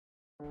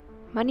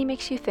Money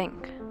makes you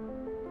think.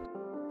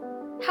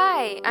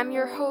 Hi, I'm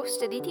your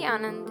host Aditi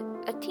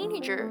Anand, a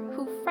teenager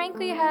who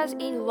frankly has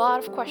a lot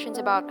of questions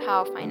about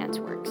how finance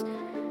works.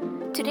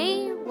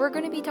 Today, we're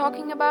going to be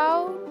talking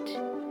about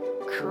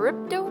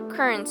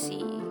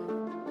cryptocurrency.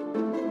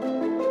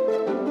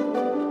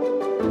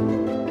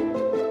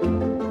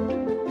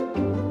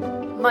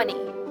 Money.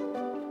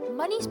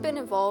 Money's been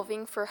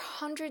evolving for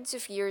hundreds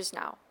of years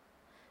now.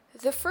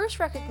 The first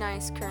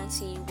recognized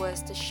currency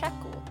was the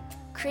shekel,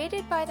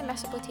 created by the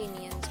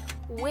Mesopotamians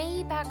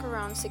way back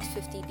around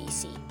 650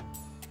 BC.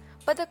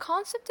 But the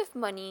concept of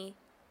money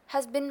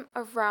has been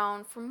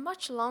around for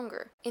much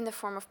longer in the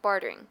form of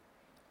bartering.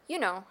 You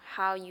know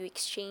how you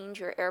exchange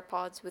your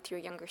AirPods with your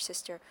younger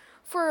sister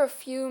for a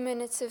few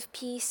minutes of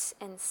peace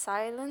and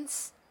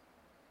silence?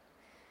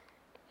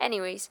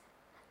 Anyways,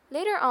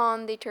 later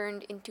on they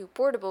turned into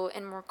portable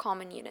and more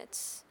common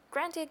units.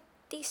 Granted,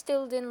 they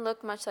still didn't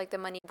look much like the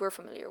money we're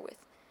familiar with.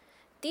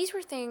 These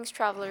were things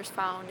travelers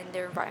found in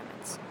their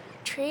environments.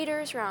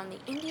 Traders around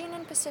the Indian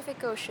and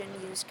Pacific Ocean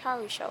used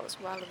cowrie shells,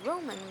 while the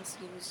Romans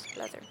used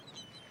leather.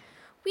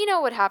 We know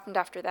what happened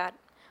after that.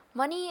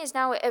 Money is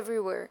now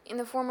everywhere, in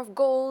the form of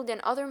gold and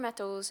other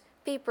metals,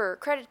 paper,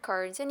 credit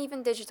cards, and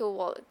even digital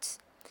wallets.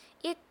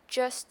 It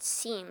just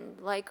seemed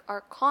like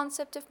our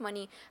concept of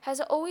money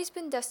has always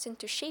been destined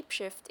to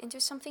shapeshift into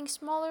something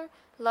smaller,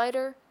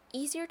 lighter,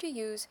 easier to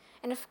use,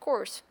 and of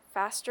course,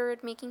 faster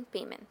at making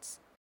payments.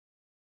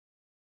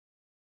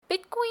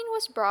 Bitcoin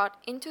was brought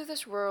into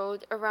this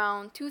world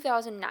around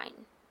 2009.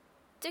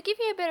 To give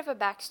you a bit of a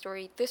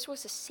backstory, this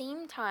was the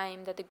same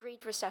time that the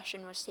Great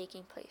Recession was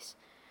taking place.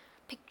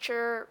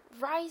 Picture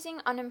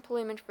rising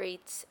unemployment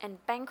rates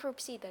and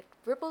bankruptcy that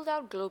rippled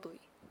out globally.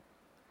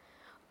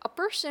 A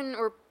person,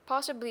 or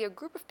possibly a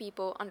group of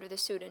people under the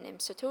pseudonym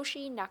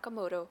Satoshi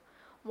Nakamoto,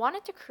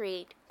 wanted to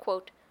create,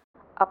 quote,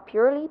 a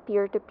purely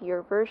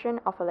peer-to-peer version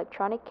of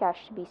electronic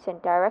cash to be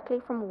sent directly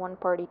from one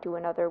party to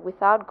another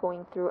without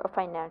going through a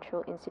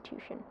financial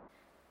institution.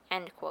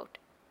 End quote.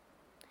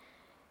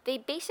 They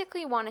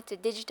basically wanted to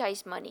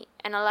digitize money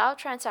and allow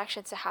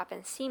transactions to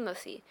happen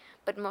seamlessly,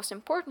 but most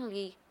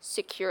importantly,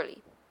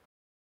 securely.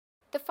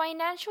 The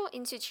financial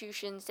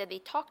institutions that they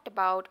talked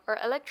about are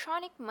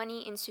electronic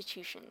money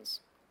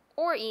institutions,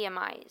 or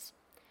EMIs,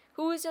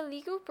 who is a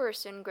legal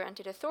person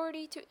granted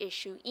authority to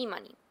issue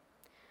e-money.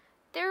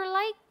 They're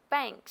like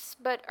banks,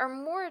 but are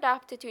more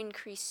adapted to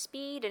increase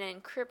speed and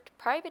encrypt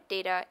private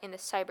data in the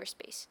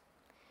cyberspace.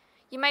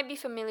 You might be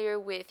familiar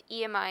with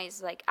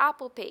EMIs like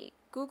Apple Pay,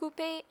 Google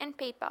Pay, and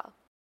PayPal.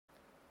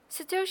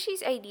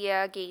 Satoshi's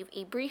idea gave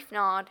a brief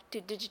nod to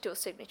digital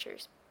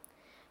signatures.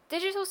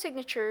 Digital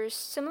signatures,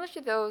 similar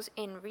to those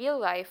in real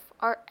life,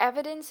 are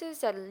evidences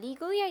that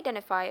legally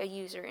identify a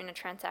user in a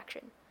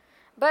transaction.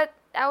 But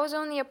that was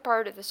only a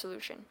part of the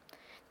solution.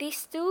 They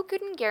still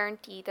couldn't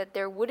guarantee that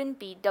there wouldn't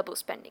be double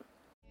spending.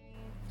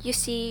 You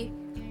see,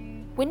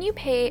 when you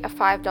pay a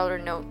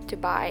 $5 note to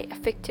buy a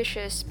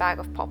fictitious bag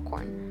of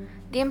popcorn,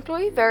 the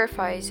employee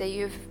verifies that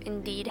you've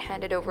indeed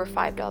handed over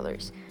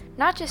 $5,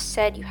 not just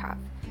said you have.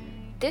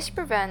 This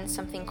prevents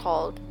something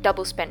called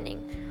double spending,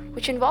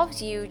 which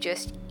involves you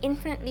just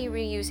infinitely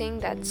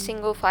reusing that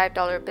single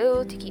 $5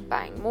 bill to keep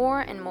buying more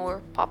and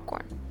more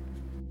popcorn.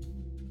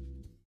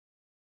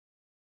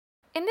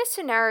 In this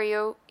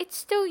scenario, it's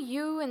still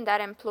you and that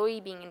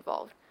employee being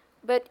involved.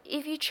 But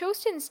if you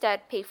chose to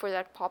instead pay for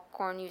that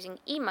popcorn using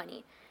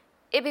e-money,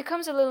 it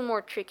becomes a little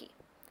more tricky.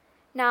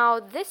 Now,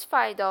 this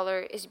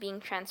 $5 is being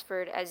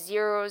transferred as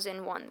zeros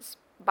and ones,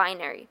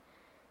 binary.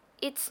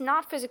 It's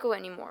not physical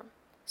anymore.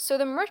 So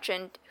the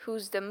merchant,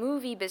 who's the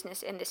movie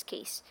business in this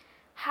case,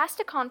 has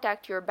to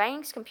contact your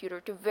bank's computer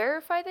to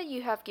verify that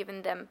you have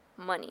given them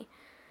money.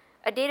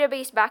 A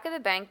database back at the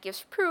bank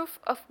gives proof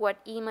of what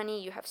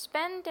e-money you have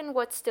spent and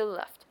what's still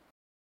left.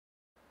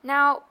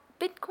 Now,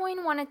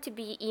 Bitcoin wanted to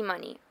be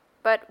e-money,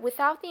 but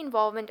without the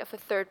involvement of a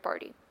third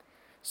party.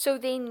 So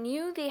they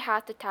knew they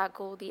had to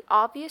tackle the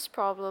obvious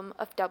problem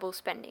of double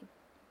spending.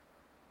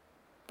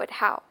 But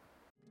how?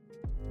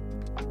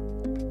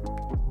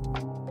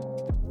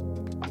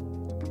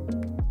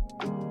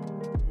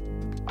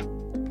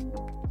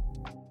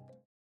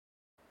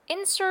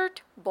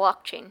 Insert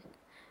blockchain.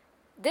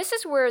 This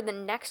is where the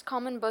next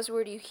common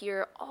buzzword you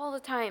hear all the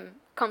time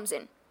comes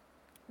in.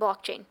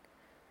 Blockchain.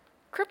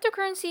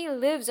 Cryptocurrency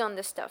lives on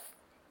this stuff.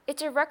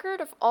 It's a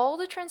record of all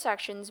the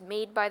transactions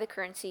made by the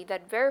currency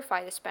that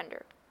verify the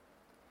spender.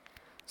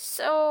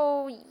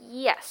 So,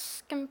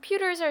 yes,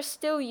 computers are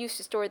still used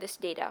to store this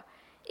data,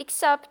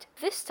 except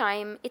this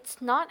time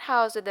it's not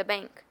housed at the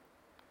bank.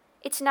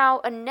 It's now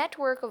a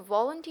network of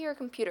volunteer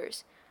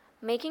computers,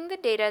 making the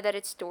data that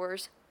it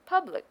stores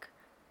public,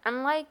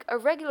 unlike a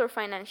regular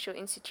financial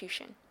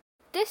institution.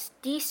 This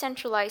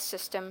decentralized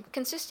system,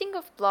 consisting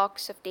of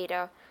blocks of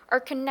data, are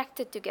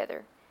connected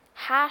together,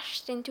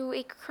 hashed into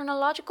a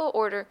chronological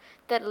order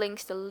that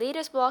links the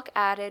latest block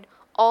added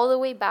all the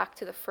way back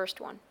to the first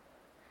one.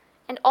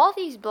 And all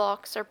these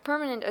blocks are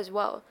permanent as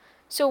well,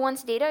 so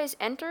once data is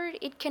entered,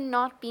 it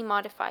cannot be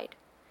modified.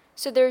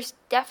 So there's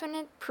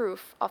definite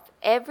proof of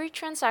every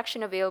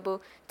transaction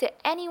available to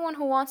anyone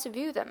who wants to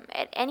view them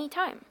at any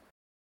time.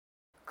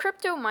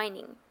 Crypto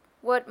mining,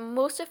 what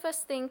most of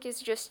us think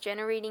is just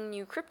generating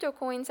new crypto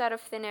coins out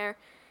of thin air,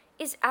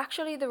 is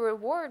actually the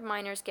reward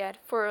miners get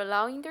for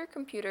allowing their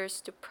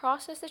computers to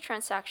process the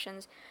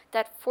transactions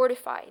that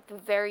fortify the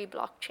very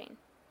blockchain.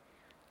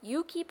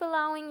 You keep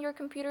allowing your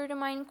computer to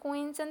mine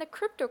coins, and the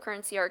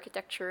cryptocurrency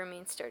architecture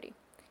remains sturdy.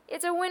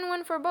 It's a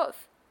win-win for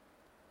both.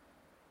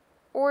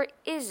 Or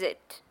is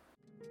it?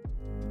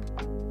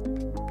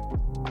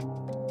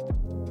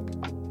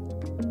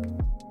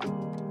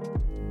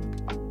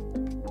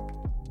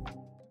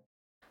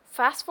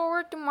 Fast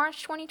forward to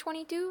March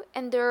 2022,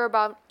 and there are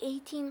about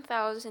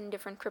 18,000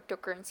 different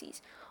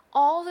cryptocurrencies,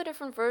 all the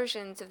different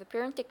versions of the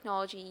parent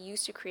technology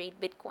used to create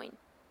Bitcoin.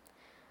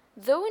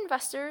 Though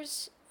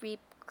investors reap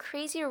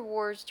crazy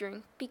rewards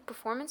during peak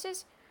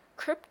performances,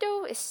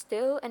 crypto is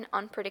still an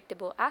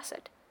unpredictable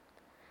asset.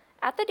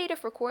 At the date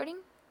of recording,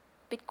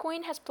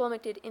 Bitcoin has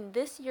plummeted in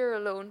this year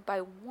alone by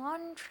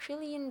 $1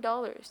 trillion.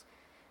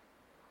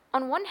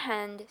 On one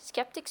hand,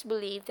 skeptics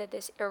believe that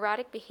this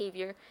erratic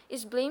behavior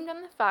is blamed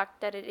on the fact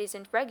that it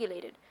isn't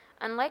regulated,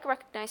 unlike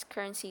recognized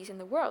currencies in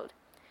the world,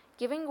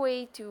 giving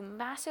way to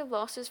massive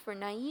losses for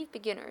naive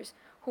beginners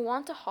who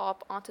want to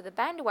hop onto the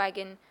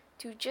bandwagon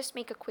to just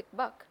make a quick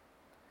buck.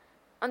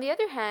 On the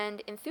other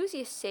hand,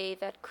 enthusiasts say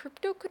that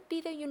crypto could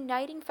be the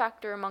uniting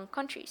factor among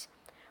countries,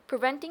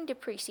 preventing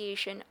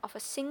depreciation of a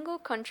single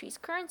country's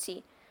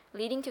currency,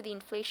 leading to the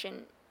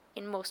inflation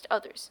in most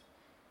others.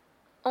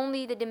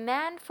 Only the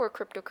demand for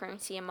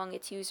cryptocurrency among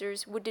its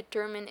users would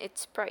determine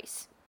its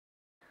price.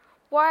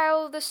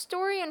 While the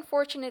story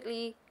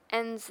unfortunately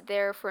ends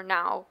there for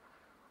now,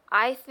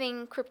 I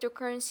think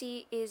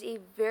cryptocurrency is a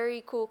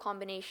very cool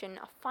combination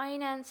of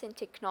finance and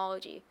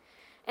technology.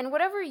 And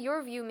whatever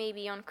your view may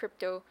be on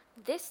crypto,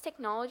 this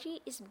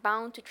technology is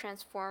bound to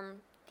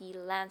transform the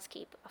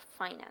landscape of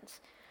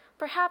finance,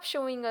 perhaps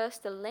showing us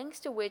the lengths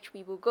to which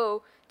we will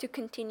go to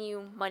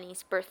continue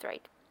money's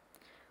birthright,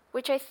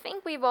 which I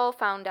think we've all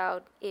found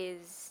out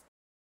is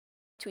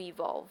to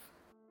evolve.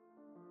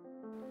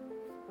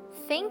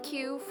 Thank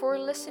you for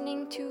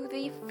listening to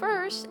the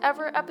first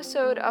ever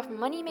episode of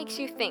Money Makes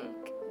You Think,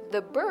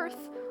 the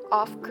birth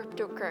of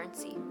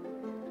cryptocurrency.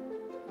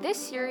 This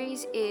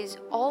series is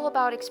all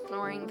about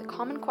exploring the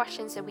common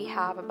questions that we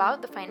have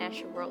about the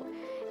financial world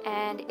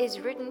and is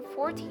written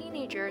for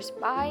teenagers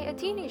by a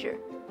teenager.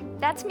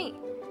 That's me.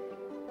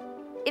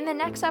 In the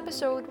next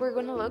episode, we're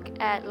going to look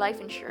at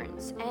life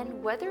insurance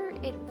and whether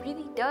it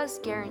really does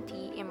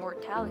guarantee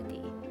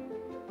immortality.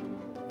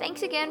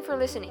 Thanks again for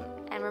listening,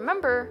 and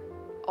remember,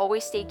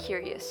 always stay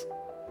curious.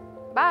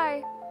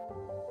 Bye!